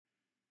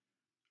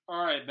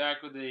All right,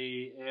 back with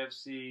the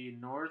AFC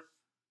North.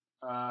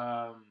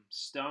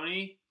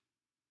 Stoney,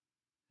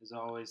 as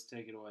always,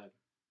 take it away.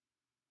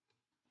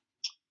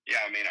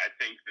 Yeah, I mean, I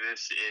think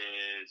this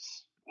is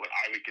what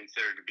I would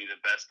consider to be the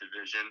best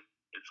division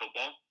in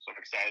football. So I'm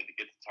excited to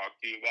get to talk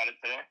to you about it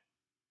today.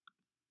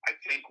 I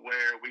think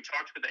where we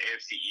talked about the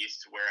AFC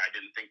East, where I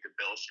didn't think the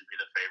Bills should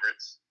be the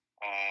favorites.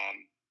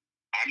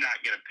 I'm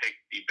not going to pick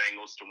the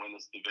Bengals to win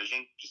this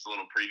division, just a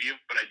little preview,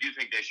 but I do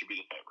think they should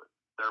be the favorite.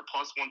 They're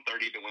plus 130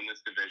 to win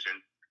this division.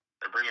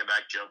 They're bringing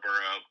back Joe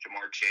Burrow,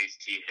 Jamar Chase,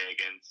 T.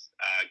 Higgins,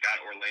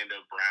 got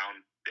Orlando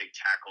Brown, big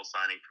tackle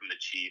signing from the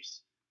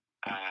Chiefs.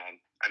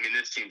 I mean,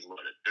 this team's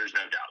loaded. There's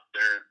no doubt.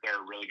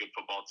 They're a really good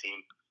football team.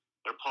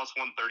 They're plus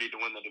 130 to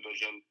win the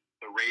division.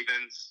 The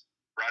Ravens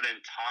brought in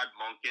Todd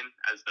Monken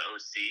as the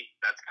OC.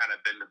 That's kind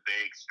of been the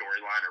big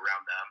storyline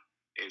around them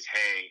is,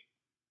 hey,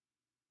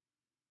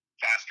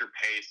 faster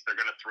pace. They're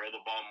going to throw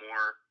the ball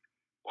more.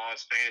 Well,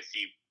 as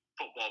fantasy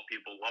football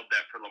people love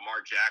that for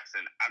Lamar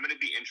Jackson. I'm going to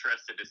be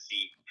interested to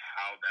see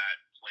how that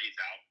plays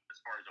out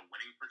as far as a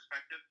winning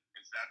perspective.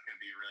 And so that's going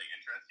to be really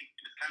interesting.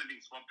 It's kind of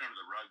being swept under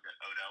the rug that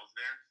Odell's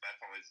there. So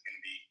that's always going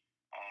to be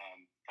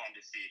fun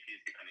to see if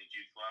he's got any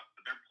juice left.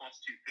 But they're plus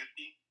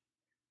 250.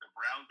 The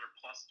Browns are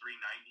plus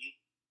 390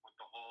 with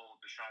the whole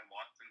Deshaun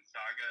Watson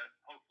saga.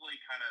 Hopefully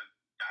kind of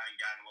dying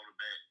down a little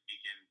bit. He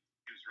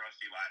was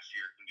rusty last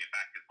year, can get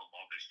back to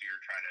football this year,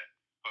 try to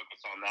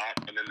focus on that.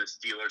 And then the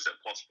Steelers at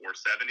plus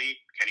 470.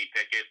 Kenny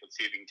Pickett, let's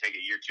see if he can take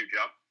a year two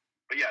jump.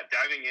 But yeah,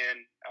 diving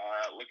in,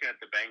 looking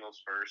at the Bengals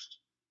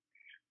first.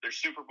 Their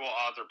Super Bowl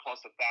odds are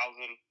plus 1,000.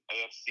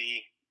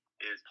 AFC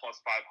is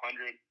plus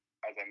 500.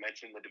 As I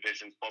mentioned, the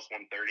division's plus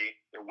 130.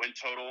 Their win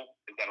total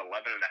is at 11.5,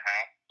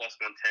 plus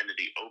 110 to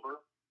the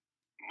over,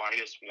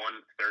 minus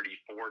 134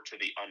 to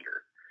the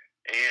under.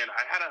 And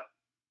I had a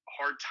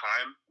hard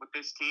time with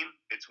this team.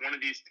 It's one of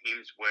these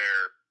teams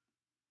where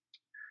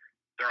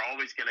they're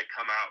always going to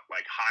come out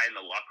like high in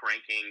the luck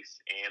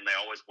rankings, and they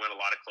always win a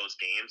lot of close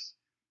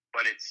games.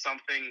 But it's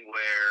something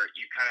where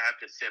you kind of have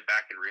to sit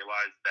back and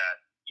realize that,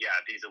 yeah,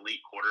 these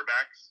elite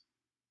quarterbacks,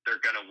 they're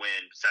going to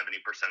win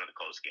 70% of the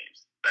close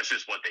games. That's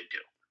just what they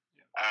do.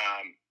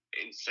 Yeah.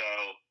 And so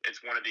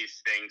it's one of these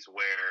things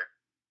where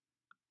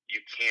you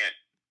can't.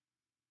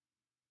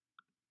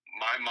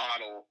 My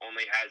model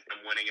only has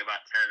them winning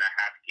about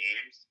 10.5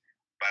 games,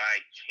 but I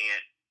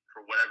can't,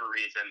 for whatever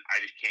reason, I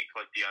just can't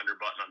click the under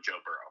button on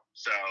Joe Burrow.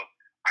 So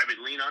I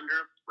would lean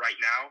under right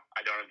now.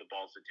 I don't have the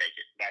balls to take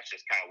it. That's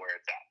just kind of where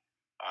it's at.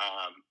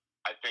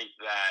 I think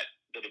that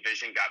the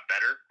division got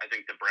better. I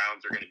think the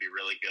Browns are going to be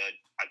really good.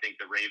 I think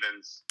the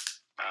Ravens,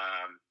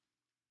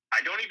 I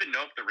don't even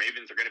know if the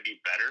Ravens are going to be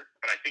better,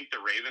 but I think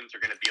the Ravens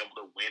are going to be able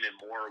to win in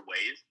more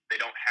ways. They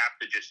don't have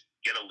to just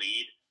get a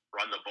lead,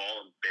 run the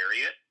ball, and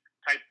bury it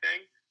type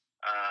thing.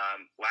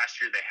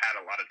 Last year they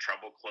had a lot of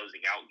trouble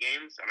closing out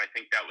games, and I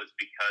think that was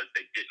because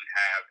they didn't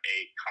have a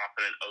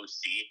confident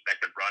OC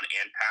that could run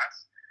and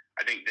pass.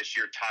 I think this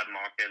year Todd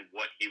Monken,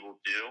 what he will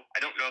do,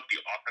 I don't know if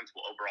the offense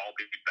will overall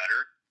be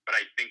better, but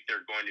I think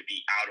they're going to be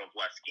out of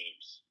less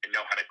games and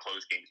know how to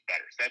close games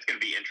better. So that's going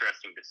to be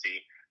interesting to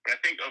see. But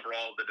I think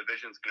overall the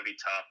division's going to be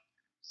tough.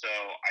 So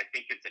I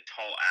think it's a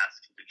tall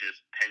ask to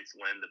just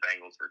pencil in the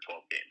Bengals for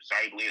 12 games. So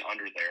I'd lean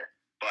under there.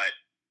 But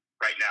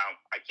right now,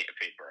 I can't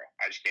fade Burrow.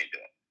 I just can't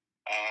do it.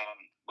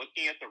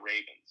 Looking at the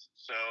Ravens.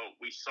 So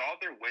we saw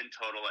their win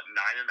total at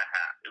 9.5.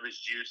 It was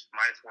juiced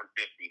minus 150,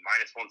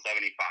 minus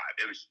 175.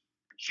 It was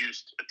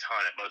juiced a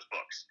ton at most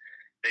books.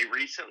 They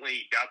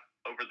recently got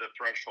over the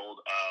threshold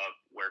of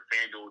where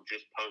FanDuel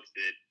just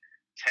posted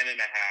 10.5,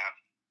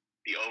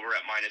 the over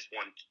at minus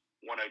 102,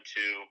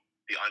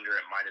 the under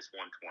at minus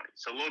 120.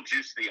 So a little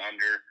juice to the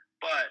under,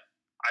 but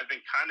I've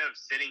been kind of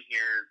sitting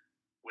here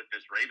with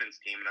this Ravens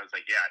team, and I was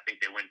like, yeah, I think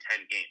they win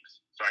 10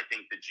 games. So I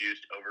think the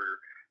juiced over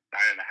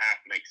 9.5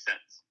 makes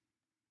sense.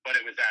 But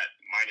it was at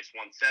minus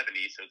 170,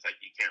 so it's like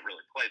you can't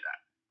really play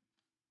that.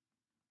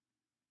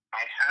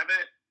 I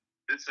haven't.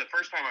 This is the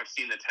first time I've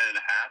seen the 10.5,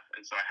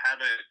 and so I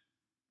haven't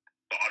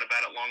thought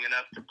about it long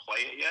enough to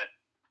play it yet.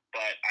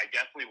 But I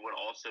definitely would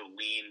also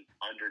lean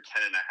under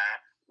 10.5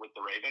 with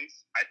the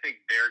Ravens. I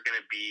think they're going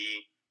to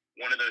be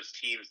one of those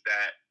teams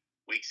that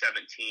week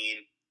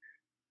 17,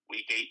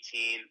 week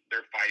 18,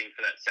 they're fighting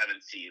for that 7th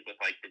seed with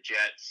like the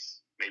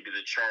Jets, maybe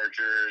the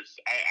Chargers.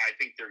 I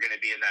think they're going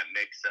to be in that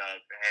mix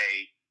of,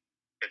 hey,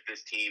 if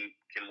this team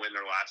can win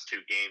their last 2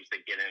 games,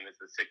 they get in as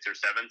the 6th or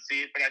 7th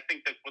seed. But I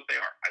think that's what they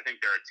are. I think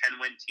they're a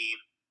 10-win team.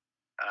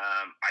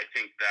 I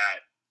think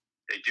that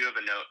they do have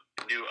a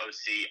new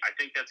OC. I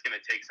think that's going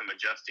to take some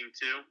adjusting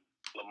to.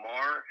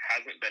 Lamar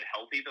hasn't been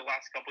healthy the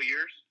last couple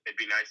years. It'd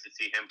be nice to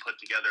see him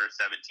put together a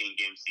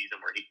 17-game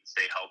season where he can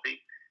stay healthy.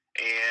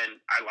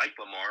 And I like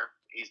Lamar.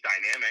 He's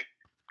dynamic.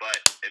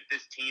 But if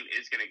this team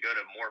is going to go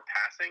to more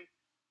passing,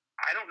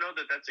 I don't know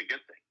that that's a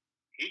good thing.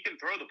 He can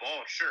throw the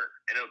ball, sure,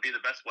 and it'll be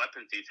the best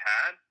weapons he's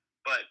had,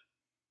 but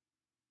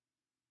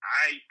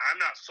I'm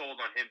not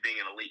sold on him being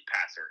an elite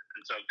passer.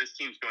 And so if this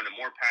team's going to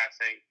more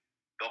passing,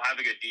 they'll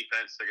have a good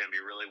defense. They're going to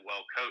be really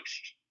well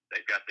coached.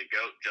 They've got the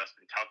GOAT,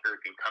 Justin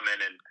Tucker, can come in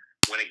and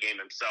win a game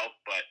himself,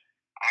 but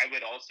I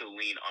would also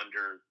lean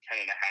under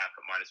 10.5 at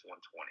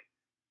 -120.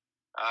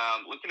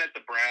 Looking at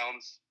the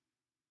Browns,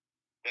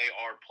 they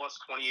are plus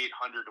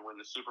 2,800 to win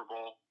the Super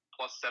Bowl,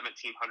 plus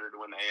 1,700 to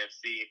win the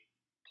AFC,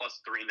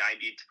 plus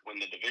 390 to win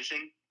the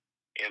division,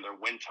 and their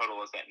win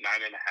total is at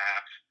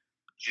 9.5,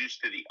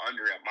 juiced to the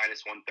under at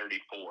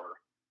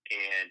 -134,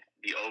 and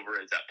the over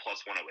is at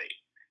plus 108.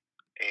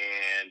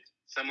 And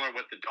similar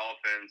with the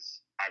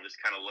Dolphins, I was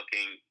kind of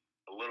looking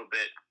a little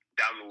bit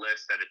down the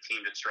list at a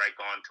team to strike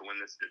on to win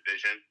this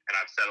division, and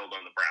I've settled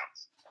on the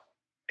Browns.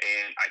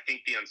 And I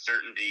think the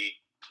uncertainty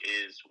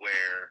is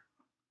where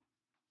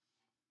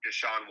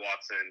Deshaun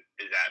Watson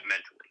is at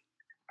mentally.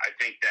 I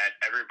think that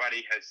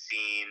everybody has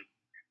seen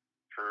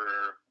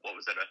for,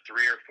 a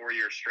 3 or 4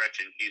 year stretch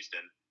in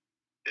Houston,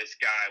 this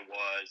guy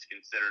was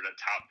considered a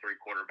top 3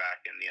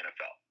 quarterback in the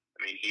NFL.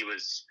 I mean,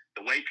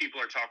 the way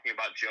people are talking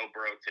about Joe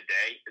Burrow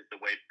today is the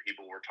way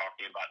people were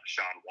talking about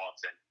Deshaun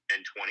Watson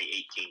in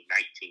 2018,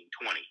 19,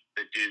 20.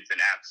 The dude's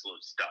an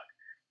absolute stud.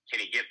 Can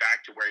he get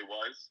back to where he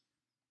was?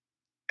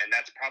 And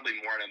that's probably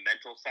more on a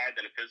mental side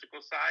than a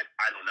physical side.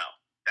 I don't know.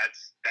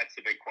 That's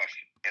the big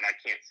question. And I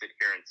can't sit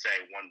here and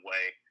say one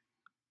way,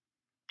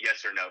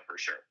 yes or no for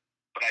sure.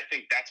 But I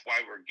think that's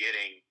why we're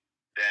getting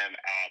them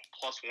at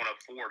plus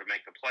 104 to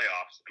make the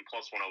playoffs and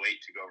plus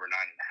 108 to go over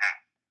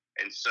 9.5.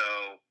 And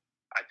so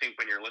I think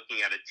when you're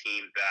looking at a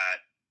team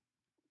that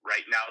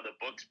right now the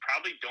books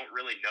probably don't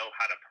really know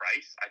how to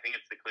price, I think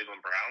it's the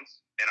Cleveland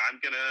Browns. And I'm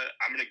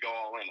gonna go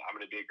all in. I'm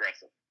gonna be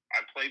aggressive.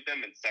 I played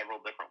them in several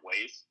different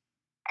ways.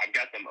 I've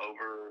got them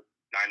over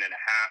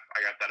 9.5.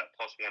 I got that at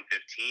plus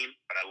 115,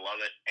 but I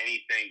love it.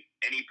 Any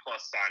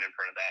plus sign in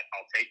front of that,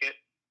 I'll take it.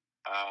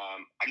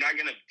 I'm not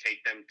going to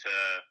take them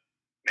to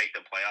make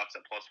the playoffs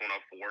at plus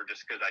 104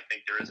 just because I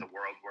think there is a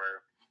world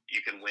where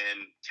you can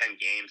win 10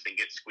 games and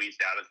get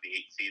squeezed out as the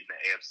 8th seed in the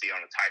AFC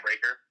on a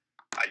tiebreaker.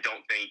 I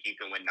don't think you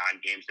can win 9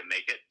 games to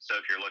make it. So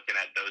if you're looking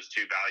at those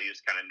two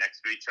values kind of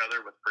next to each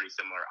other with pretty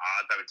similar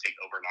odds, I would take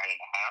over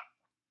 9.5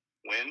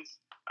 wins.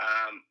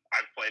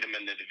 I've played them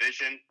in the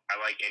division. I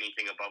like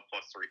anything above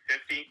plus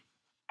 350.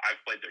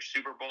 I've played their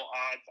Super Bowl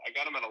odds. I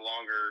got them at a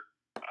longer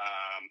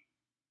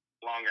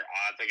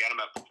odds. I got them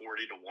at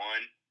 40 to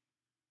 1.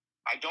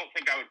 I don't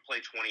think I would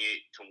play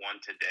 28 to 1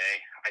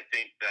 today. I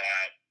think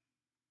that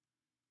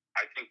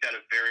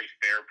a very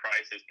fair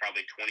price is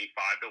probably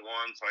 25 to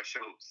 1. So I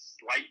show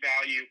slight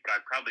value, but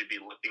I'd probably be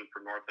looking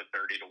for north of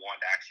 30 to 1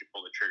 to actually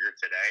pull the trigger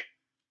today.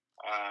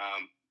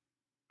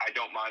 I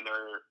don't mind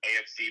their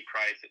AFC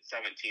price at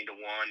 17 to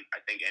 1. I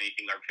think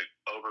anything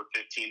over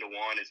 15 to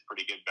 1 is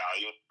pretty good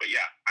value. But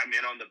yeah, I'm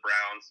in on the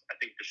Browns. I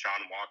think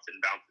Deshaun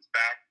Watson bounces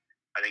back.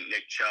 I think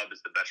Nick Chubb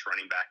is the best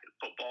running back in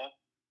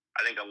football.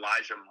 I think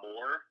Elijah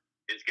Moore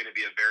is going to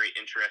be a very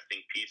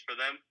interesting piece for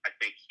them. I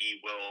think he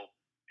will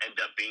end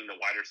up being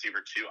the wide receiver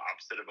 2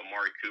 opposite of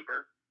Amari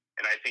Cooper.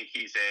 And I think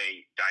he's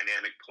a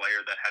dynamic player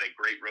that had a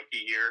great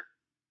rookie year.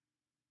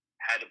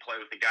 Had to play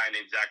with a guy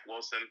named Zach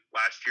Wilson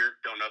last year.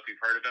 Don't know if you've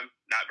heard of him.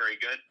 Not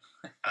very good.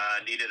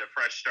 Needed a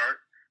fresh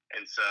start.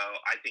 And so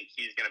I think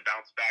he's going to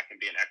bounce back and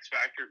be an X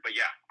factor. But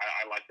yeah,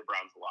 I like the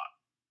Browns a lot.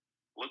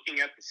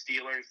 Looking at the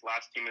Steelers,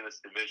 last team in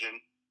this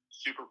division,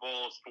 Super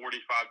Bowl is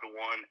 45 to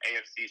 1.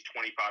 AFC is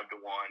 25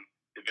 to 1.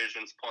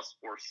 Divisions plus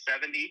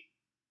 470.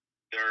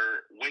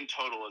 Their win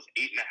total is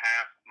 8.5,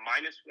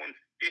 minus 150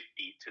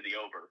 to the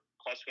over,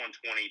 plus 120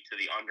 to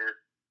the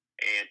under.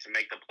 And to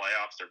make the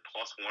playoffs, they're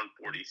plus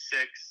 146,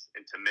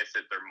 and to miss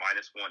it, they're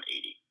minus 180.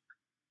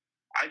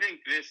 I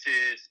think this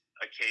is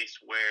a case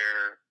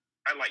where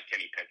I like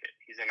Kenny Pickett.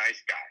 He's a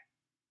nice guy.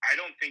 I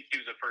don't think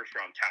he was a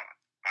first-round talent.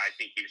 I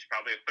think he was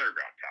probably a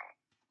third-round talent.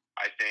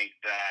 I think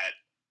that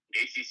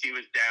ACC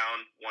was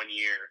down 1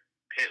 year.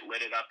 Pitt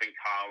lit it up in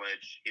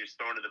college. He was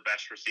thrown to the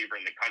best receiver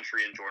in the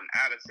country in Jordan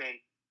Addison.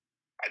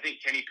 I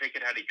think Kenny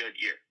Pickett had a good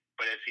year.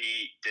 But if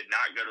he did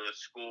not go to a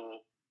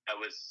school that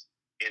was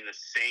in the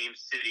same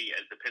city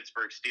as the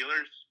Pittsburgh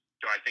Steelers,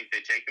 do I think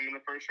they take him in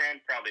the first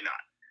round? Probably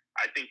not.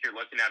 I think you're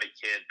looking at a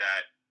kid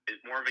that is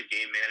more of a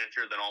game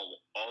manager than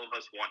all of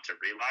us want to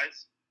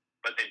realize,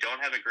 but they don't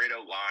have a great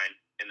O-line,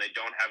 and they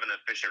don't have an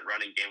efficient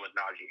running game with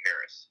Najee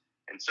Harris.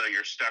 And so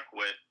you're stuck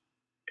with,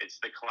 it's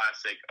the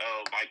classic,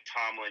 Mike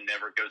Tomlin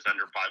never goes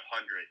under 500.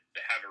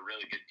 They have a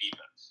really good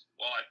defense.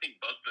 Well, I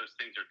think both those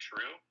things are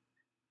true.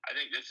 I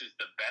think this is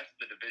the best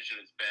the division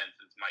has been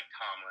since Mike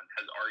Tomlin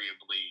has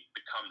arguably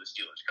become the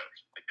Steelers coach.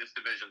 Like, this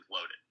division's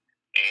loaded.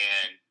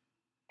 And,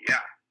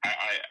 yeah,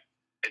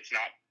 it's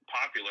not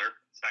popular.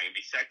 It's not going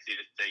to be sexy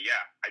to say,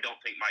 yeah, I don't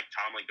think Mike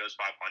Tomlin goes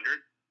 500.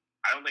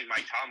 I don't think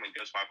Mike Tomlin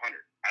goes 500.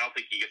 I don't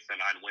think he gets to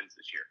 9 wins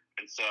this year.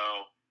 And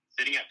so,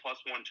 sitting at plus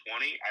 120,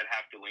 I'd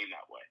have to lean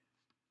that way.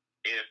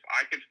 If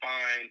I could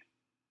find,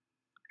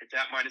 it's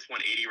at minus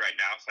 180 right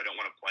now, so I don't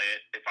want to play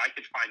it. If I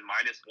could find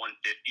minus 150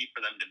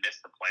 for them to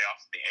miss the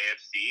playoffs in the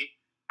AFC,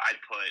 I'd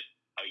put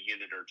a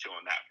unit or two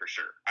on that for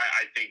sure.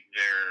 I think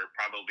they're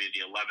probably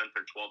the 11th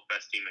or 12th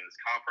best team in this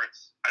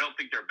conference. I don't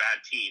think they're a bad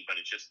team, but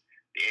it's just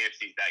the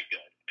AFC's that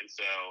good. And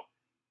so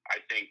I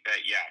think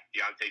that,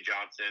 Deontay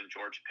Johnson,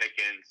 George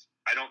Pickens,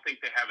 I don't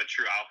think they have a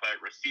true alpha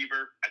at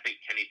receiver. I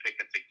think Kenny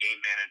Pickett's a game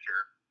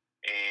manager.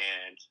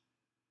 And,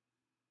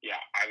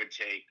 I would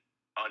take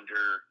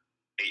under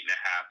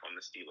 8.5 on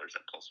the Steelers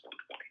at plus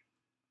 120.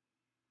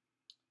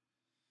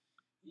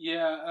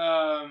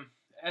 Yeah,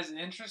 as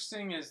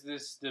interesting as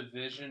this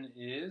division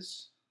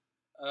is,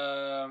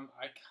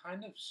 I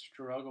kind of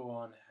struggle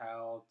on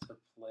how to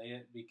play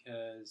it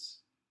because,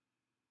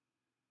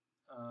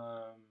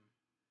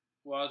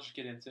 I'll just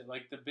get into it.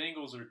 Like, the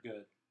Bengals are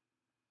good.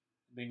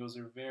 The Bengals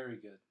are very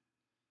good.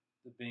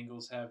 The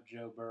Bengals have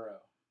Joe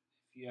Burrow.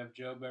 If you have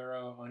Joe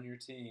Burrow on your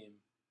team,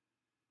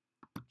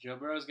 Joe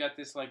Burrow's got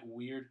this, like,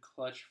 weird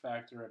clutch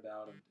factor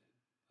about him,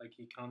 dude. Like,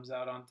 he comes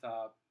out on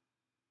top.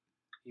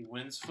 He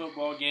wins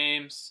football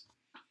games.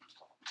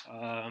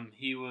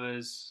 He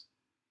was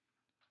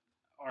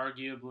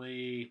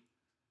arguably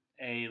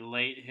a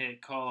late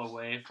hit call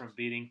away from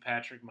beating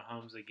Patrick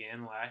Mahomes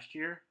again last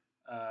year.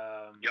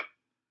 Yep,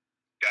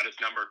 got his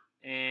number.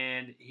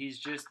 And he's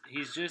just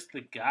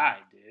the guy,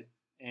 dude.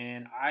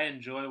 And I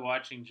enjoy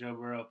watching Joe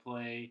Burrow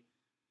play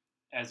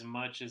as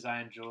much as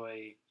I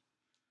enjoy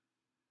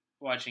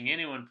watching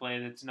anyone play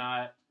that's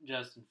not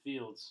Justin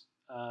Fields.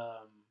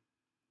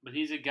 But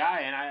he's a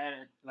guy,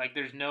 and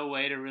there's no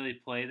way to really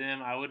play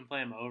them. I wouldn't play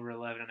him over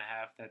 11.5.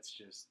 That's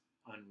just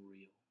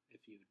unreal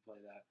if you would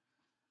play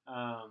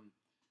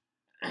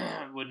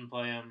that. Wouldn't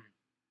play him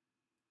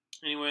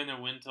anywhere in their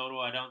win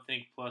total. I don't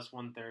think plus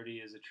 130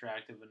 is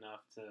attractive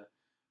enough to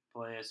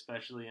play,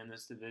 especially in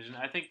this division.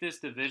 I think this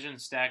division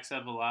stacks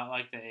up a lot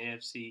like the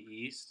AFC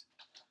East.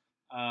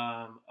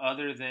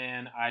 Other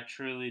than I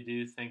truly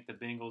do think the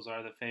Bengals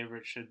are the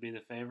favorite, should be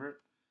the favorite.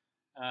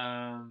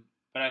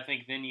 But I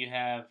think then you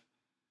have,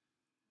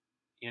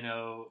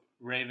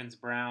 Ravens,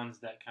 Browns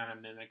that kind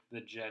of mimic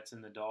the Jets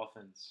and the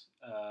Dolphins.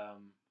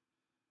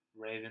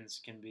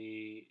 Ravens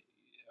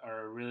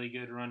are a really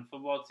good run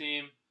football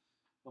team.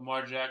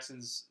 Lamar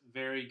Jackson's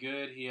very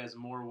good. He has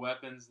more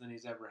weapons than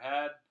he's ever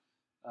had.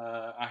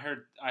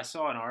 I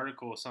saw an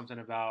article, something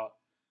about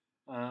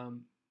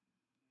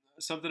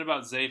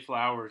Zay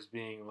Flowers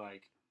being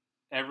like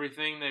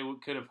everything they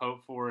could have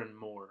hoped for and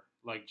more,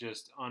 like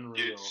just unreal.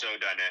 Dude's so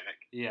dynamic.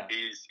 Yeah,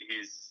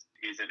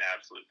 he's an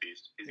absolute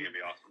beast. He's gonna be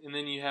awesome. And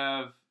then you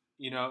have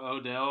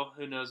Odell.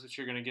 Who knows what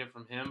you're gonna get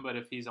from him? But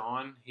if he's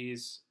on,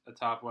 he's a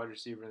top wide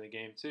receiver in the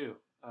game too.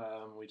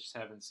 We just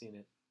haven't seen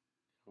it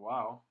in a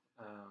while.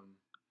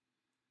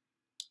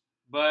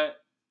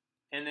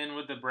 And then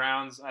with the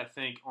Browns, I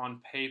think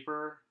on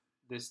paper,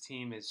 this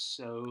team is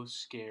so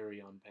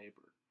scary on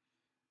paper.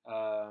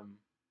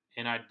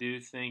 And I do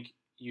think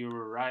you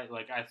were right.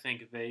 Like, I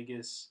think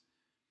Vegas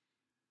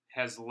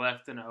has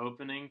left an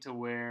opening to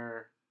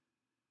where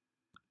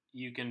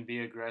you can be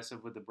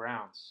aggressive with the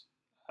Browns.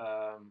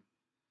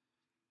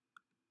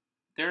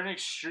 They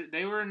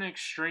were an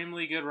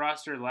extremely good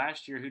roster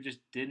last year who just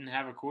didn't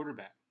have a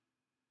quarterback.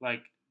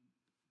 Like,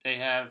 they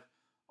have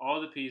all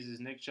the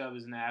pieces. Nick Chubb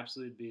is an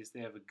absolute beast.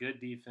 They have a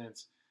good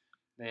defense.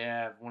 They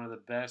have one of the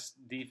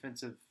best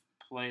defensive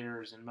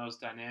players and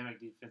most dynamic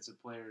defensive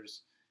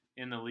players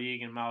in the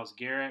league in Myles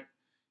Garrett.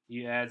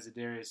 You add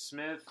Zadarius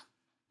Smith.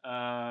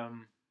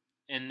 And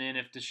then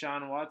if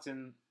Deshaun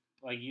Watson,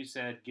 like you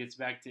said, gets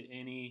back to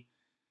any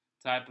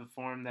type of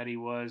form that he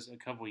was a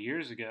couple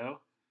years ago,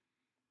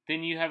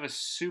 then you have a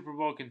Super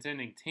Bowl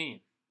contending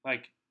team.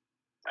 Like,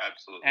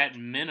 absolutely. At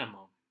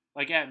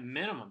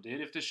minimum,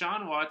 dude. If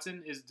Deshaun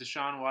Watson is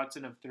Deshaun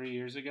Watson of 3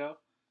 years ago,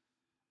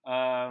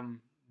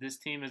 this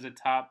team is a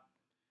top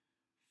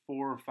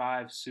 4 or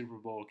 5 Super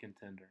Bowl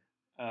contender.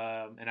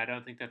 And I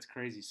don't think that's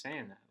crazy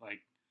saying that.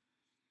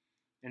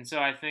 And so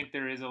I think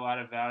there is a lot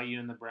of value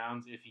in the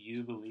Browns if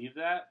you believe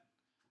that,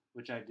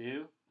 which I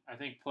do. I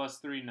think plus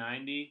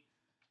 390.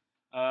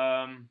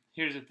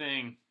 Here's the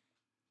thing.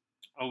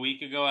 A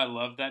week ago, I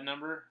loved that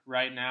number.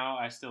 Right now,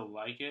 I still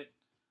like it.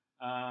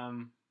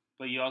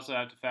 But you also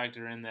have to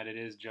factor in that it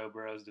is Joe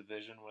Burrow's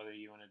division, whether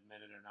you want to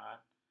admit it or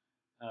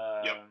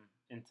not. Yep.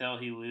 Until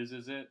he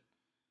loses it,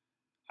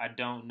 I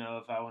don't know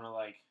if I want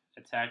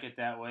to attack it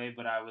that way.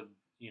 But I would,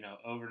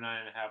 over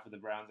 9.5 with the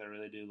Browns, I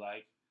really do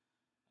like.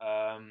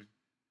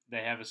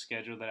 They have a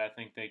schedule that I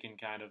think they can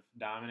kind of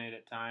dominate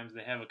at times.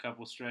 They have a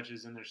couple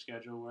stretches in their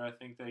schedule where I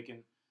think they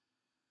can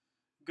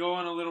go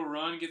on a little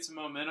run, get some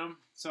momentum.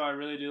 So I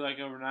really do like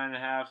over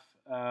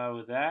 9.5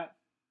 with that.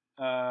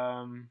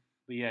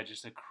 But yeah,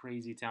 just a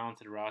crazy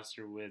talented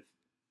roster with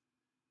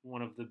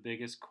one of the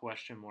biggest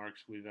question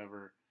marks we've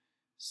ever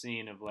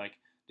seen of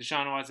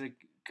Deshaun Watson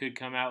could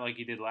come out like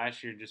he did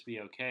last year and just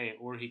be okay,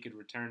 or he could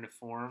return to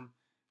form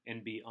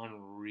and be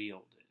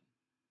unreal, dude.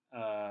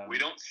 We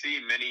don't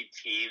see many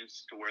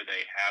teams to where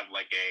they have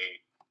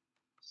a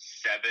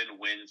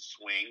 7-win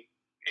swing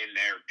in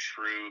their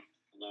true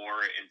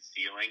floor and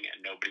ceiling,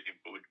 and nobody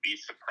would be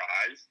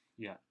surprised.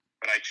 Yeah.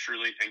 But I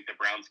truly think the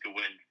Browns could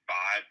win 5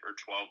 or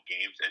 12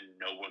 games, and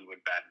no one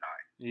would bat an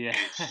eye. Yeah.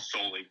 It's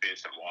solely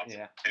based on Watson.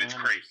 Yeah. And it's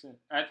crazy.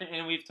 I think,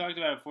 and we've talked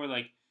about it before,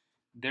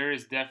 there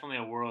is definitely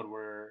a world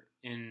where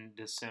in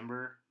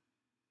December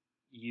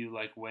you,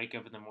 wake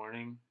up in the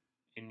morning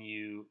and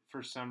you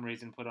for some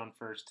reason put on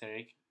First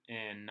Take,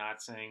 and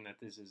not saying that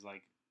this is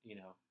like,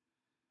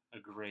 a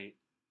great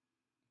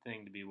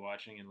thing to be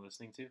watching and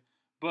listening to.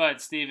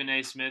 But Stephen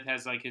A. Smith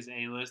has like his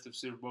A list of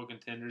Super Bowl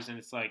contenders, and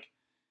it's like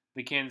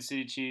the Kansas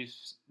City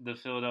Chiefs, the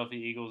Philadelphia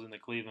Eagles, and the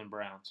Cleveland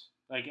Browns.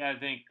 Like, I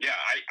think. Yeah,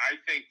 I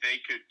think they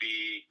could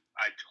be.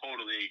 I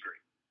totally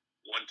agree.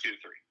 1, 2,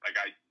 3. Like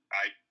I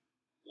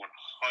 100%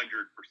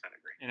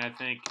 agree. And I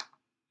think,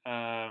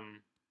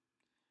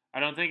 I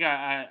don't think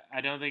I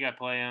don't think I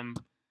play them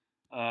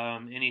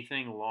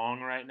anything long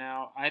right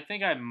now. I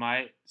think I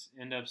might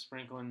end up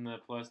sprinkling the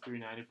plus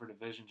 390 for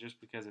division just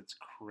because it's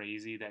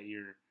crazy that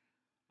you're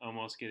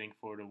almost getting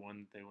 4-1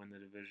 that they win the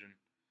division.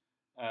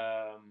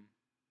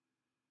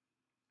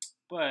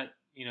 But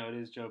it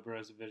is Joe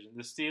Burrow's division.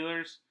 The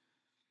Steelers,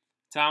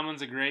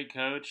 Tomlin's a great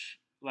coach.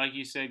 Like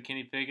you said,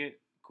 Kenny Pickett,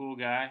 cool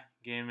guy,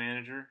 game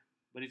manager,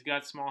 but he's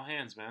got small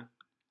hands, man.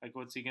 Like,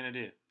 what's he gonna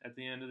do at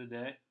the end of the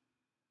day?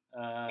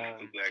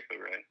 That's exactly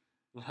right.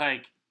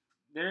 Like,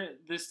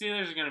 the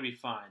Steelers are gonna be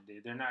fine,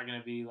 dude. They're not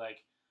gonna be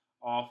like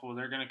awful.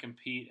 They're gonna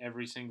compete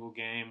every single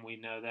game. We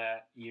know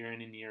that year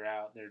in and year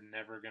out. They're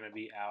never gonna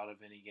be out of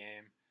any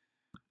game.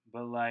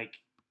 But like,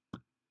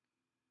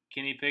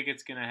 Kenny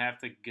Pickett's gonna have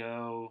to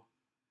go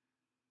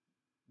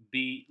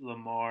beat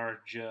Lamar,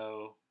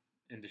 Joe,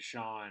 and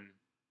Deshaun,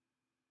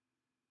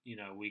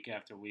 week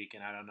after week,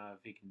 and I don't know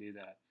if he can do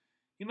that.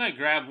 He might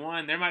grab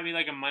one. There might be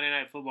like a Monday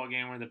Night Football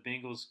game where the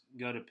Bengals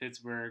go to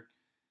Pittsburgh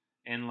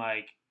and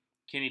like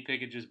Kenny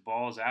Pickett just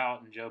balls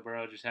out and Joe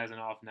Burrow just has an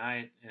off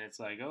night, and it's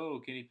like,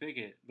 oh, Kenny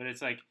Pickett. But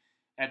it's like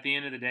at the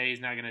end of the day,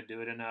 he's not going to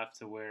do it enough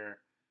to where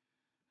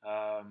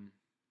I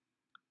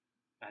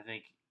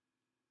think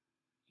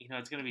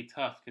it's going to be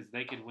tough because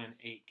they could win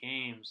 8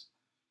 games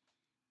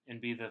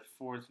and be the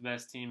 4th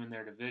best team in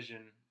their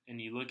division,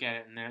 and you look at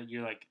it and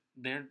you're like,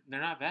 they're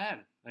not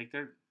bad. Like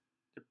they're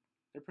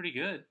pretty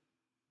good.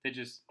 They'd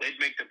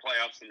make the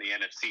playoffs in the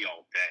NFC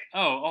all day.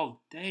 Oh,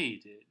 all day,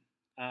 dude.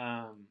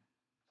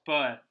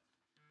 But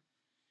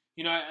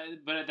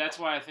but that's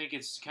why I think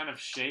it's kind of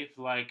shaped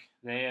like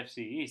the AFC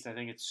East. I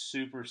think it's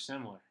super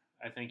similar.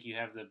 I think you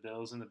have the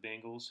Bills and the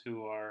Bengals,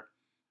 who are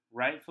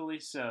rightfully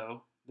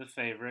so the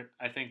favorite.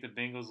 I think the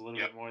Bengals a little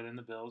bit more than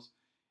the Bills,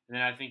 and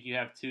then I think you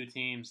have 2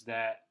 teams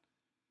that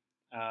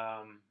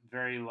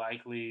very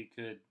likely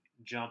could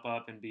jump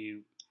up and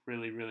be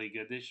really, really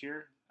good this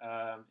year.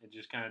 It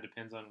just kind of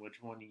depends on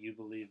which one you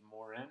believe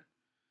more in.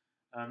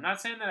 I'm not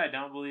saying that I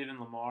don't believe in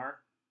Lamar.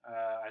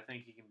 I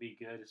think he can be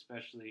good,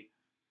 especially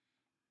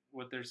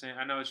what they're saying.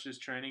 I know it's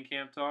just training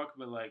camp talk,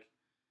 but like,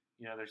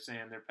 they're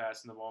saying they're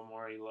passing the ball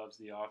more. He loves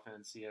the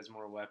offense. He has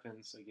more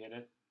weapons. I get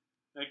it.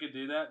 They could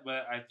do that,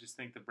 but I just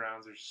think the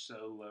Browns are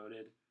so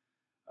loaded.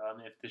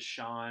 If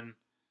Deshaun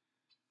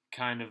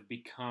kind of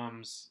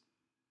becomes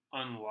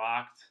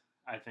unlocked,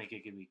 I think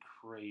it could be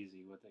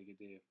crazy what they could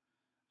do.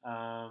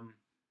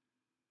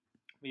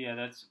 But yeah,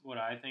 that's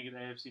what I think of the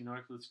AFC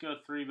North. Let's go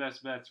 3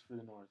 best bets for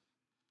the North.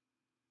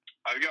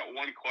 I've got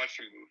one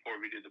question before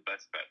we do the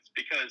best bets,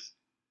 because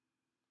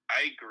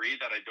I agree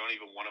that I don't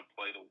even want to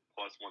play the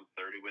plus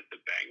 130 with the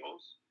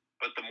Bengals,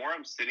 but the more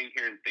I'm sitting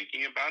here and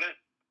thinking about it,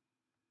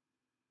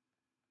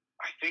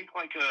 I think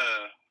like a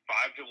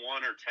 5-1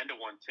 or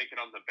 10-1 ticket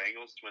on the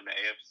Bengals to win the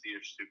AFC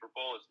or Super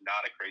Bowl is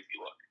not a crazy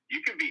look. You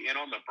can be in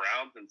on the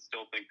Browns and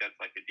still think that's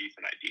like a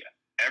decent idea.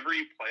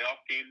 Every playoff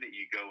game that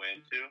you go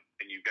into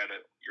and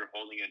you're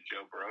holding a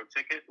Joe Burrow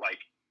ticket, like,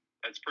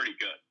 that's pretty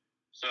good.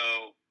 So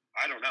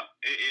I don't know.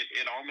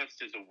 It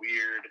almost is a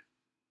weird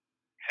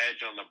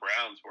hedge on the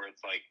Browns where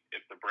it's like,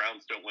 if the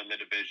Browns don't win the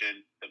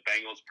division, the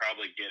Bengals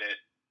probably get it.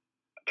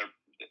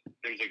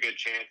 There's a good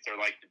chance they're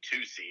like the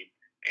 2 seed,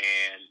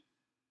 and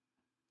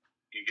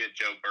you get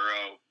Joe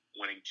Burrow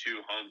winning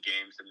 2 home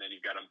games, and then you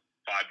got him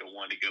 5-1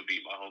 to go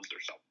beat Mahomes or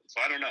something.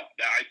 So I don't know.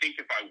 I think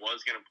if I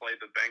was going to play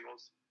the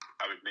Bengals,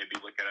 I would maybe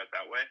look at it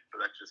that way.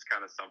 But that's just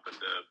kind of something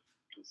to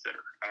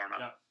consider. I don't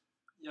know.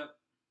 Yep.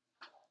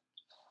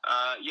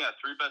 Yeah,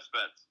 3 best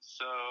bets.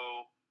 So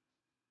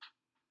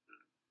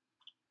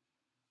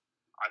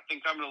I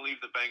think I'm going to leave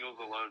the Bengals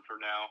alone for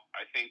now.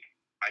 I think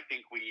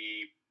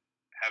we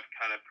have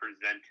kind of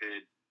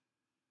presented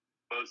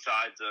both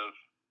sides of,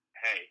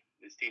 hey,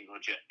 this team's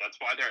legit. That's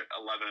why they're at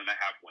 11.5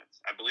 wins.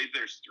 I believe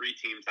there's 3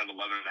 teams at 11.5,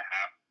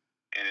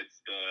 and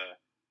it's the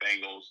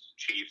Bengals,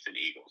 Chiefs, and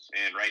Eagles.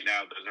 And right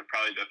now, those are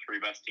probably the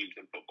 3 best teams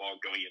in football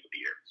going into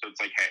the year. So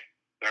it's like, hey,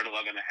 they're at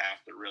 11.5.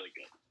 They're really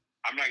good.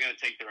 I'm not going to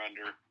take their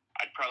under.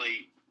 I'd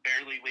probably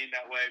barely lean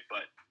that way,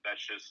 but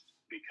that's just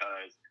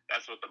because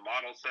that's what the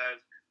model says.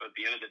 But at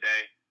the end of the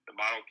day, the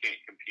model can't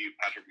compute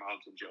Patrick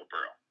Mahomes and Joe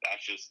Burrow.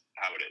 That's just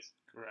how it is.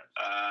 Correct.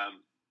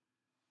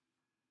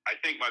 I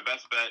think my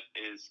best bet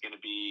is going to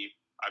be,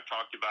 I've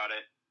talked about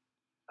it.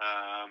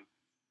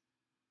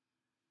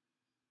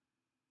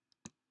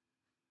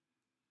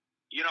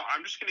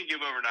 I'm just going to give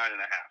over 9.5.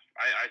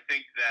 I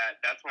think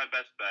that's my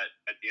best bet.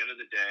 At the end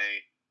of the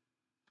day,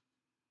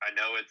 I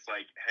know it's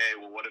like, hey,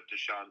 well, what if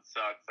Deshaun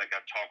sucks? Like,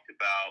 I've talked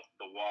about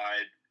the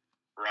wide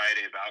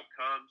variety of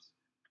outcomes.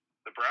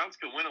 the Browns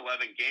could win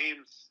 11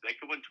 games. They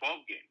could win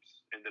 12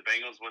 games, and the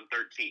Bengals win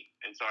 13.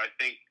 And so I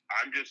think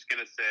I'm just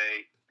going to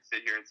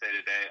sit here and say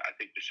today, I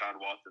think Deshaun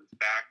Watson's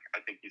back.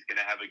 I think he's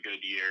going to have a good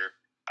year.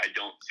 I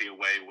don't see a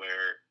way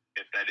where,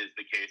 if that is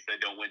the case, they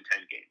don't win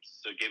 10 games.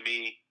 So give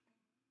me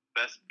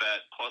best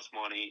bet plus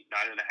money,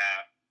 9.5.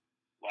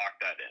 Lock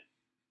that in.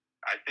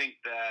 I think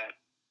that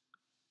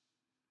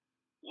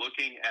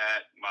looking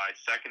at my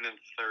second and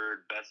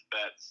third best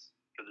bets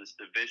for this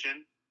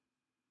division,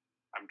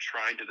 I'm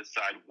trying to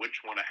decide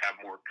which one I have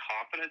more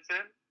confidence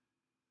in.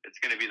 It's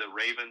going to be the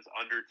Ravens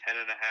under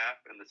 10.5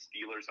 and the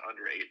Steelers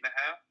under 8.5.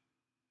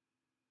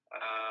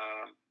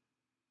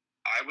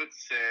 I would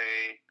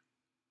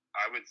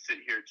sit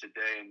here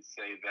today and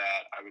say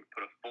that I would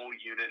put a full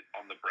unit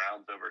on the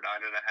Browns over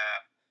 9.5,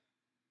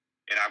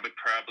 and I would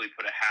probably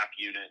put a half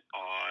unit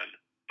on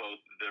both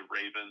the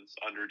Ravens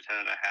under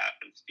 10.5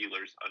 and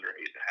Steelers under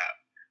 8.5.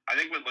 I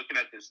think when looking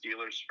at the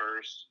Steelers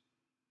first,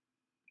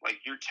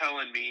 like, you're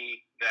telling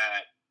me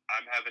that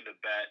I'm having to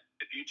bet,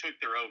 if you took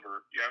their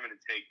over, you're having to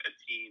take a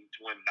team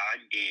to win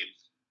 9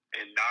 games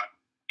and not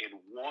in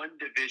one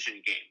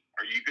division game.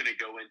 Are you going to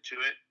go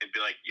into it and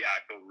be like, yeah, I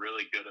feel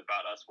really good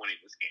about us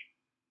winning this game?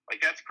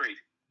 Like, that's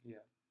crazy.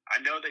 Yeah. I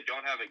know they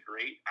don't have a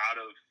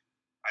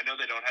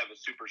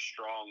super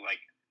strong, like,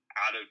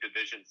 out of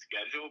division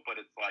schedule, but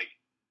it's like,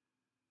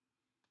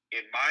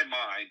 in my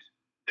mind,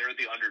 they're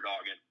the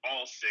underdog in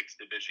all 6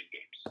 division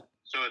games.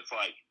 So it's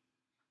like,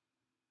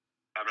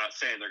 I'm not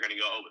saying they're going to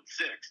go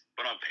 0-6,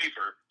 but on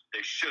paper, they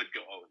should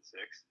go 0-6.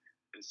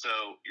 And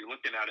so you're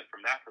looking at it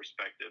from that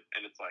perspective,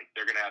 and it's like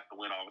they're going to have to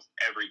win almost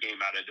every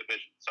game out of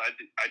division. So I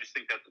just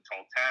think that's a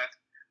tall task.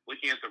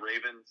 Looking at the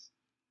Ravens,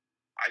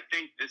 I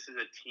think this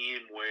is a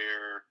team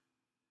where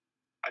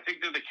I think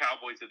they're the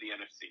Cowboys of the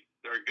NFC.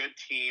 They're a good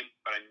team,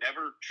 but I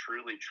never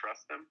truly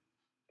trust them.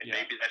 And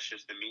maybe that's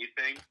just a me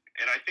thing.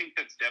 And I think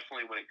that's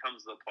definitely when it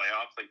comes to the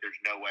playoffs, like there's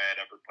no way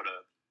I'd ever put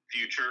a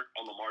future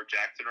on Lamar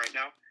Jackson right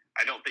now.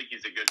 I don't think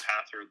he's a good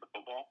passer of the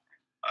football.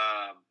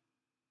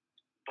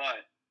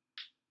 But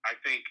I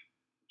think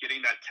getting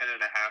that 10.5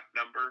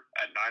 number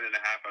at 9.5,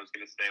 I was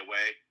going to stay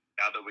away.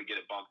 Now that we get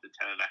it bumped to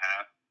 10.5,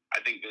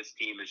 I think this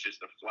team is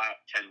just a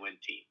flat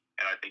 10-win team.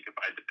 And I think if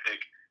I had to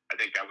pick,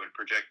 I think I would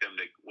project them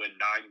to win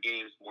 9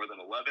 games more than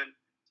 11.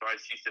 So I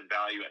see some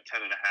value at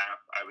 10.5.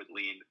 I would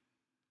lean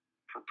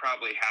for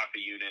probably half a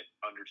unit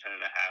under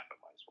 10.5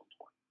 at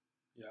 -120.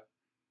 Yeah.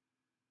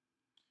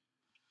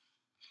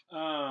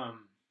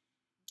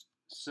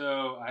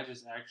 So I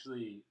just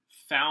actually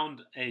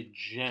found a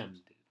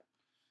gem, dude.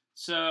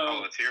 So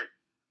let's hear it.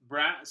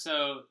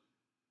 So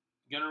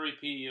gonna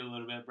repeat you a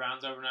little bit.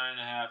 Browns over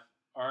 9.5.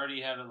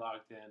 Already have it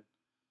locked in.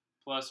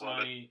 Plus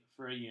money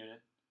for a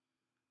unit.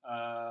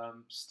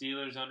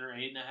 Steelers under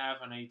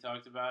 8.5. I know you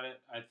talked about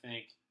it. I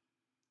think,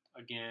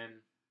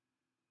 again,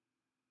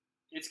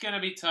 it's gonna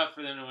be tough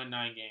for them to win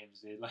 9 games,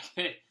 dude.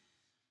 Like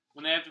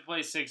when they have to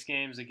play 6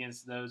 games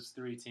against those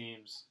 3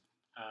 teams,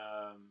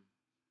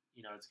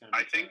 it's gonna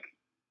be tough.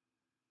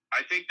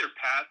 I think their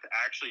path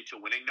actually to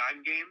winning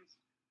 9 games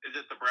is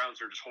that the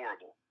Browns are just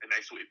horrible and they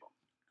sweep them.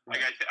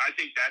 Right. Like I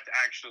think that's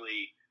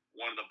actually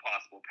one of the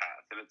possible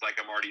paths, and it's like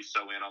I'm already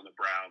so in on the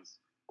Browns.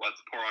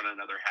 Let's pour on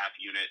another half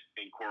unit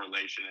in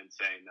correlation and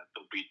saying that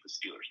they'll beat the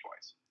Steelers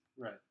twice.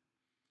 Right.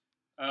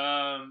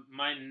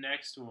 My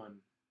next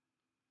one.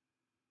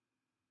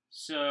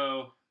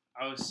 So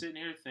I was sitting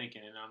here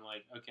thinking, and I'm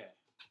like, okay,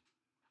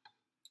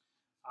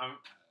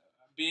 I'm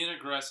being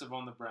aggressive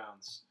on the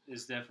Browns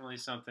is definitely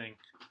something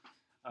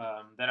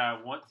that I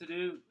want to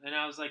do, and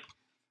I was like,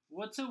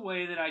 what's a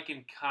way that I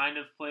can kind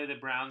of play the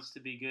Browns to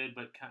be good,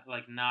 but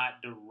like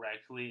not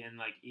directly, and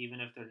like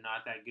even if they're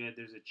not that good,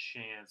 there's a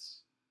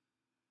chance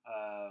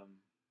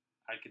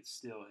I could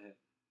still hit.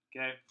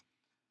 Okay,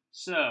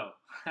 so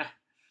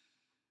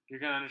you're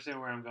gonna understand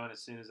where I'm going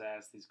as soon as I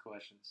ask these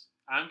questions.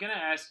 I'm gonna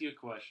ask you a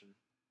question,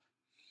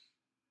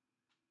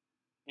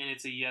 and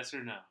it's a yes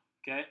or no.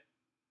 Okay.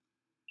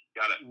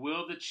 Got it.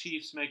 Will the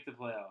Chiefs make the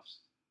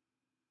playoffs?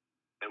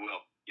 They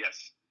will.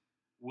 Yes.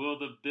 Will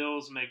the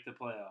Bills make the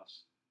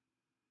playoffs?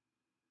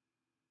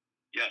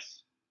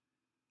 Yes.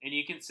 And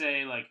you can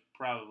say, like,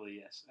 probably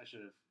yes. I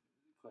should have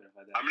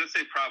clarified that. I'm going to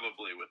say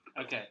probably with the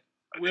Bills. Okay.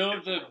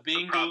 Will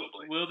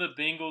the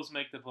Bengals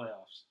make the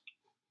playoffs?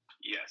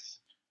 Yes.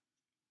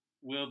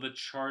 Will the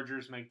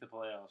Chargers make the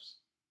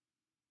playoffs?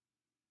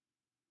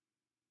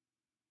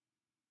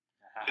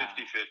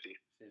 50-50.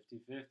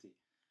 50-50.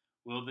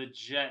 Will the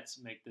Jets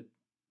make the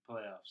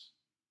playoffs?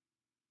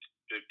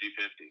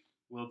 50-50.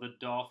 Will the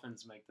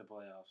Dolphins make the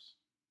playoffs?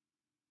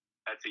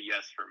 That's a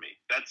yes for me.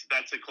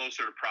 That's a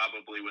closer to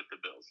probably with the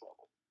Bills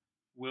level.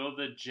 Will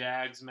the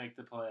Jags make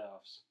the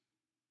playoffs?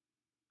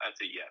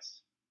 That's a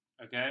yes.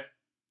 Okay.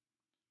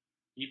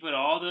 You put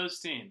all those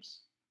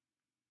teams.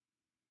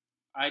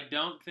 I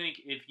don't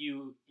think if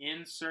you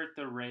insert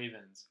the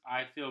Ravens,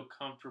 I feel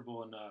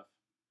comfortable enough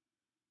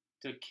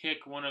to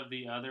kick one of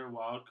the other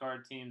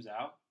wildcard teams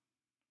out.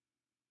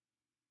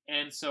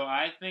 And so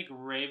I think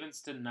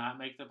Ravens to not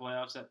make the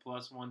playoffs at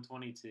plus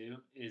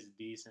 122 is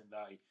decent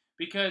value.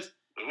 Because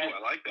I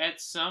like that.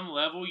 at some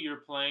level, you're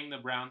playing the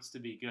Browns to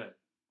be good,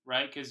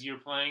 right? Because you're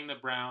playing the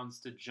Browns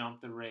to jump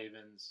the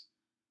Ravens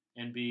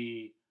and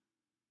be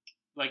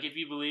like, if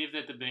you believe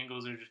that the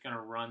Bengals are just going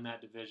to run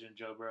that division,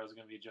 Joe Burrow is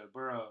going to be Joe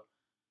Burrow.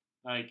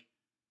 Like,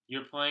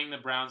 you're playing the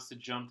Browns to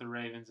jump the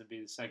Ravens and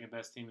be the second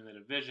best team in the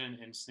division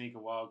and sneak a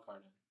wild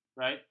card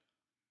in, right?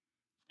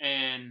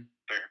 And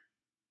Fair.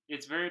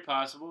 It's very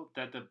possible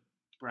that the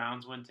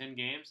Browns win 10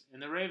 games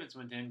and the Ravens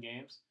win 10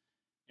 games,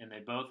 and they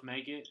both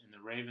make it, and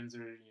the Ravens are,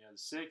 the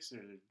 6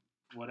 or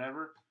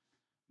whatever.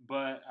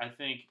 But I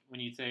think when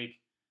you take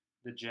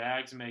the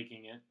Jags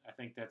making it, I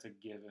think that's a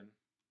given.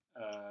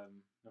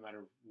 No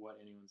matter what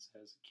anyone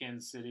says.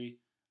 Kansas City,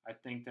 I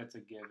think that's a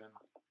given.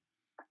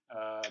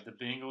 The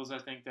Bengals, I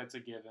think that's a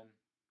given.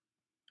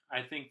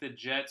 I think the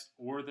Jets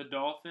or the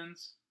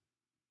Dolphins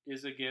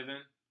is a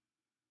given.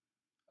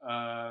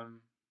 And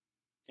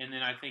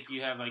then I think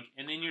you have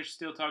and then you're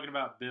still talking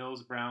about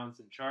Bills, Browns,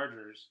 and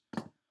Chargers.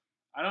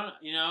 I don't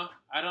know.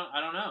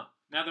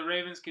 Now the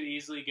Ravens could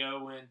easily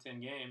go win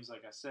 10 games,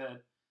 like I said,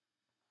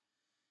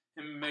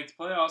 and make the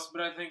playoffs.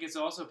 But I think it's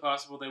also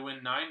possible they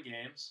win 9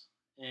 games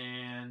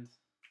and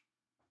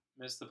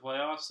miss the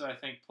playoffs. So I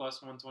think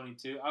plus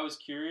 122. I was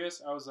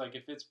curious. I was like,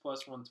 if it's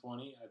plus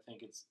 120, I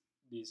think it's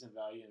decent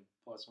value, and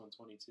plus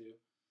 122.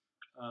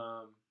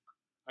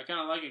 I kind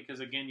of like it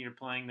because, again, you're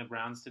playing the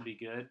Browns to be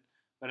good,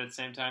 but at the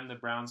same time, the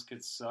Browns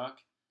could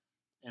suck,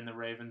 and the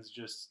Ravens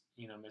just,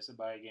 miss it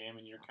by a game,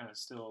 and you're kind of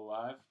still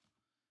alive.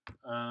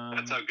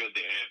 That's how good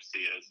the AFC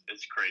is.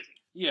 It's crazy.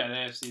 Yeah, the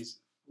AFC is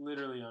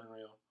literally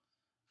unreal.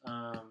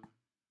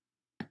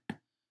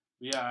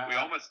 We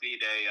almost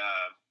need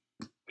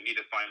we need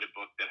to find a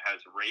book that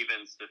has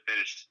Ravens to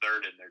finish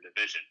third in their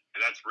division,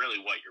 and that's really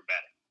what you're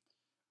betting.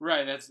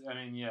 Right. That's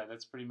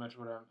pretty much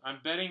what I'm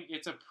betting.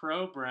 It's a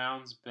pro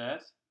Browns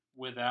bet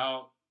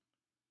without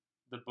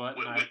the button.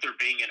 With there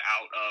being an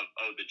out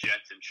of the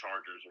Jets and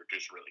Chargers are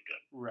just really good.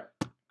 Right.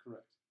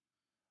 Correct.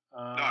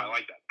 No, I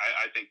like that.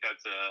 I think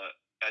that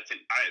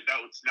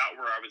was not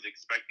where I was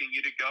expecting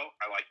you to go.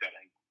 I like that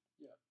angle.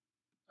 Yeah.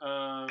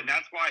 And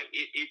that's why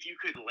if you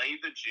could lay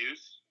the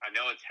juice, I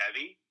know it's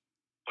heavy,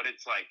 but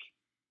it's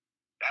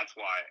that's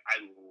why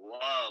I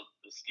love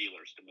the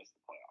Steelers to miss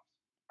the playoffs.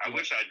 I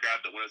wish I'd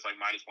grabbed it when it's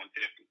minus 150.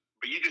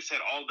 But you just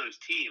said all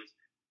those teams.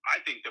 I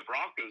think the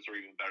Broncos are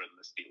even better than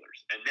the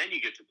Steelers. And then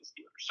you get to the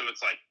Steelers. So it's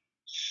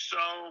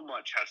so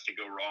much has to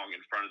go wrong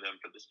in front of them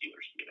for the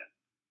Steelers to get in.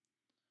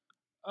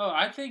 Oh,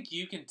 I think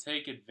you can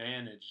take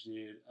advantage,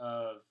 dude,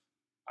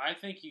 I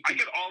think you can. I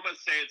could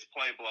almost say it's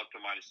playable up to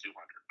minus 200.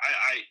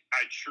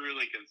 I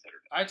truly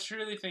considered it. I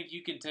truly think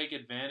you can take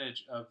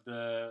advantage of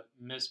the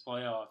missed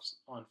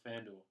playoffs on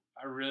FanDuel.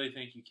 I really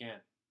think you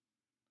can.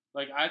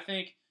 I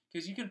think,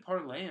 because you can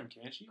parlay them,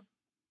 can't you?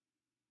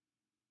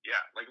 Yeah,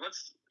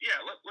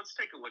 let's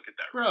take a look at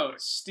that. Bro,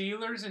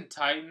 Steelers and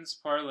Titans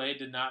parlay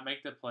did not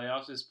make the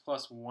playoffs is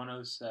plus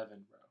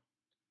 107, bro.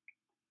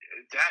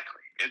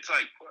 Exactly. It's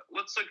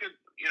let's look at,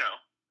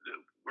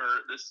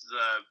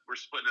 we're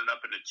splitting it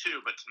up into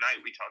 2, but tonight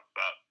we talked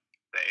about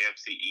the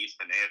AFC East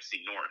and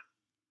AFC North.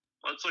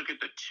 Let's look at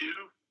the 2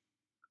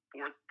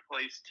 fourth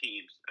place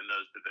teams in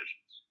those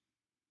divisions.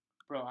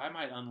 Bro, I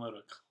might unload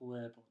a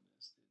clip on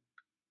this,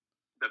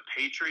 dude. The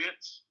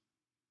Patriots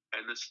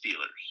and the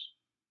Steelers.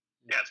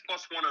 Yeah, it's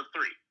plus 103.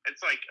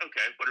 It's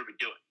okay, what are we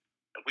doing?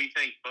 If we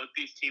think both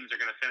these teams are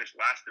going to finish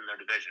last in their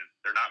division,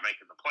 they're not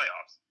making the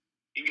playoffs.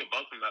 You can get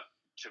both of them up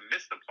to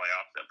miss the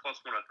playoffs at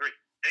plus 103.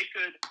 They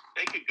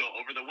could go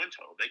over the win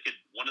total.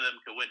 One of them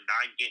could win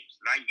 9 games.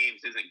 9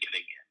 games isn't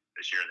getting in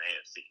this year in the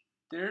AFC.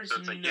 There's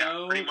so it's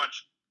pretty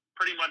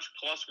much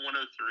plus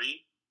 103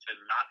 to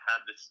not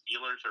have the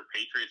Steelers or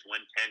Patriots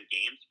win 10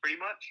 games. Pretty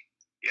much,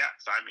 yeah.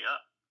 Sign me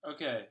up.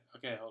 Okay,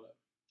 hold up.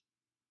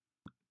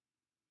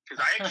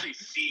 Because I actually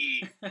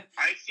see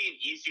an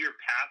easier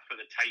path for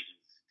the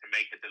Titans to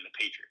make it than the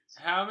Patriots.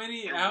 How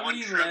many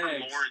Trevor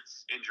legs?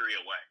 Lawrence injury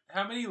away.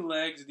 How many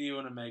legs do you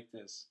want to make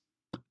this?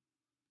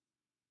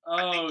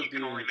 I think you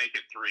can only make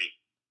it 3.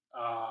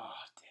 Oh,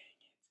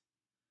 dang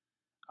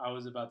it! I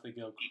was about to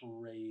go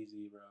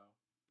crazy, bro.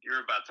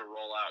 You're about to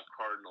roll out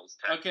Cardinals,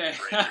 Texans,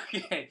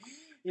 Raiders. Okay.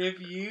 If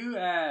you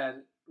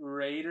add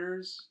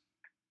Raiders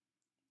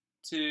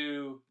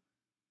to,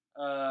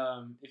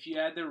 if you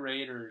add the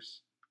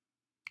Raiders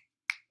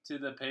to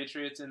the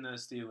Patriots and the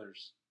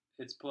Steelers,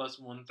 it's plus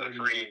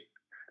 138.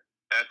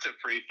 That's a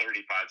free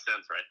 35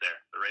 cents right there.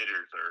 The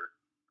Raiders are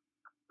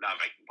not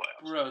making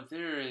playoffs. Bro,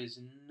 there is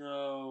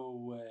no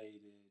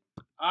way,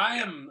 dude. I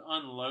am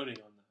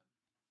unloading on that.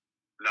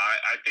 No,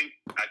 I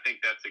think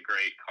that's a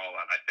great call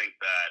out. I think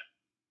that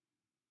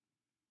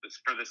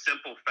it's for the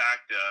simple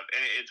fact of,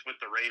 and it's with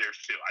the Raiders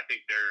too. I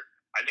think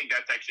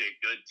that's actually a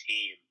good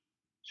team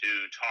to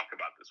talk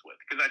about this with,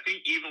 because I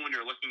think even when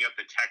you're looking at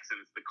the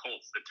Texans, the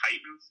Colts, the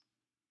Titans,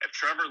 if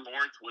Trevor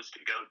Lawrence was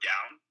to go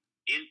down,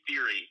 in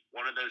theory,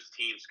 one of those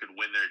teams could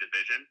win their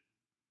division.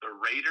 The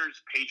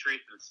Raiders,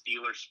 Patriots, and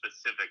Steelers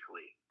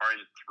specifically are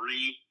in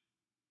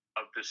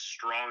 3 of the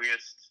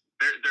strongest.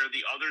 They're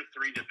the other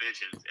 3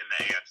 divisions in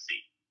the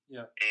AFC.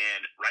 Yeah.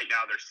 And right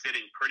now they're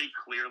sitting pretty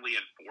clearly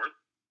in fourth.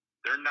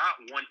 They're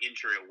one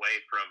injury away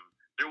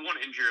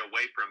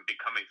from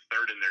becoming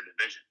third in their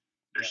division.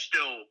 They're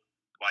still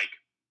like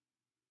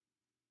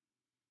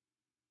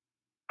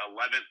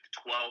 11th,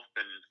 12th,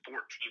 and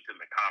 14th in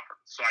the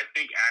conference. So I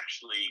think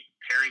actually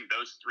pairing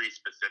those three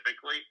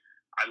specifically,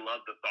 I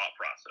love the thought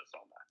process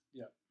on that.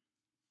 Yeah.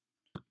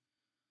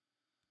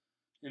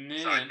 And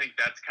then, so I think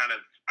that's kind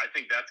of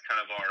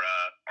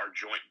our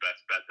joint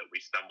best bet that we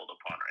stumbled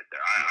upon right there.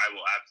 I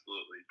will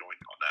absolutely join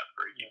you on that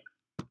for a year.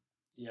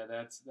 Yeah,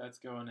 that's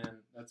going in.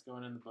 That's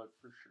going in the book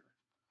for sure.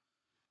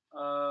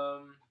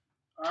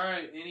 All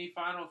right. Any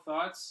final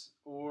thoughts,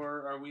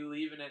 or are we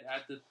leaving it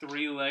at the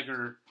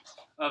three-legger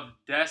of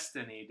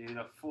destiny, dude?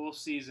 A full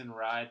season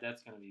ride.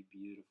 That's gonna be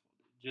beautiful.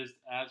 Just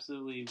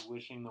absolutely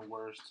wishing the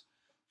worst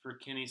for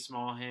Kenny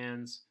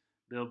Smallhands,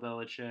 Bill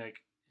Belichick,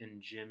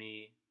 and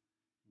Jimmy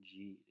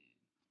G.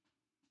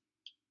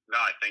 No,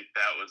 I think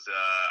that was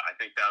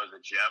a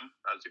gem.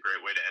 That was a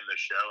great way to end the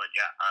show. And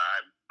yeah,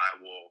 I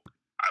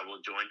will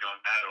join you on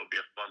that. It'll be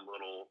a fun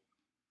little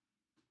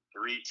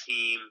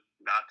 3-team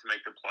not to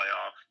make the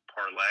playoff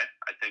parlay.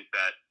 I think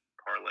that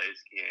parlays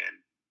can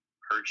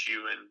hurt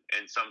you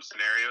in some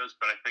scenarios,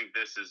 but I think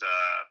this is a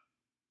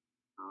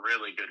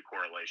really good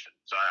correlation.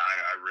 So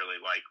I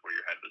really like where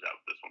your head was at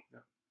with this one.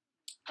 Yeah.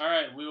 All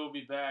right, we will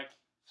be back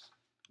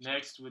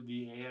next with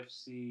the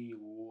AFC.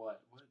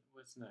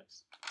 What's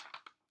next?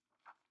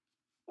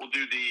 We'll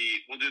do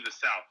the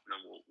South, and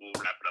then we'll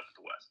wrap it up with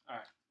the West. All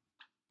right.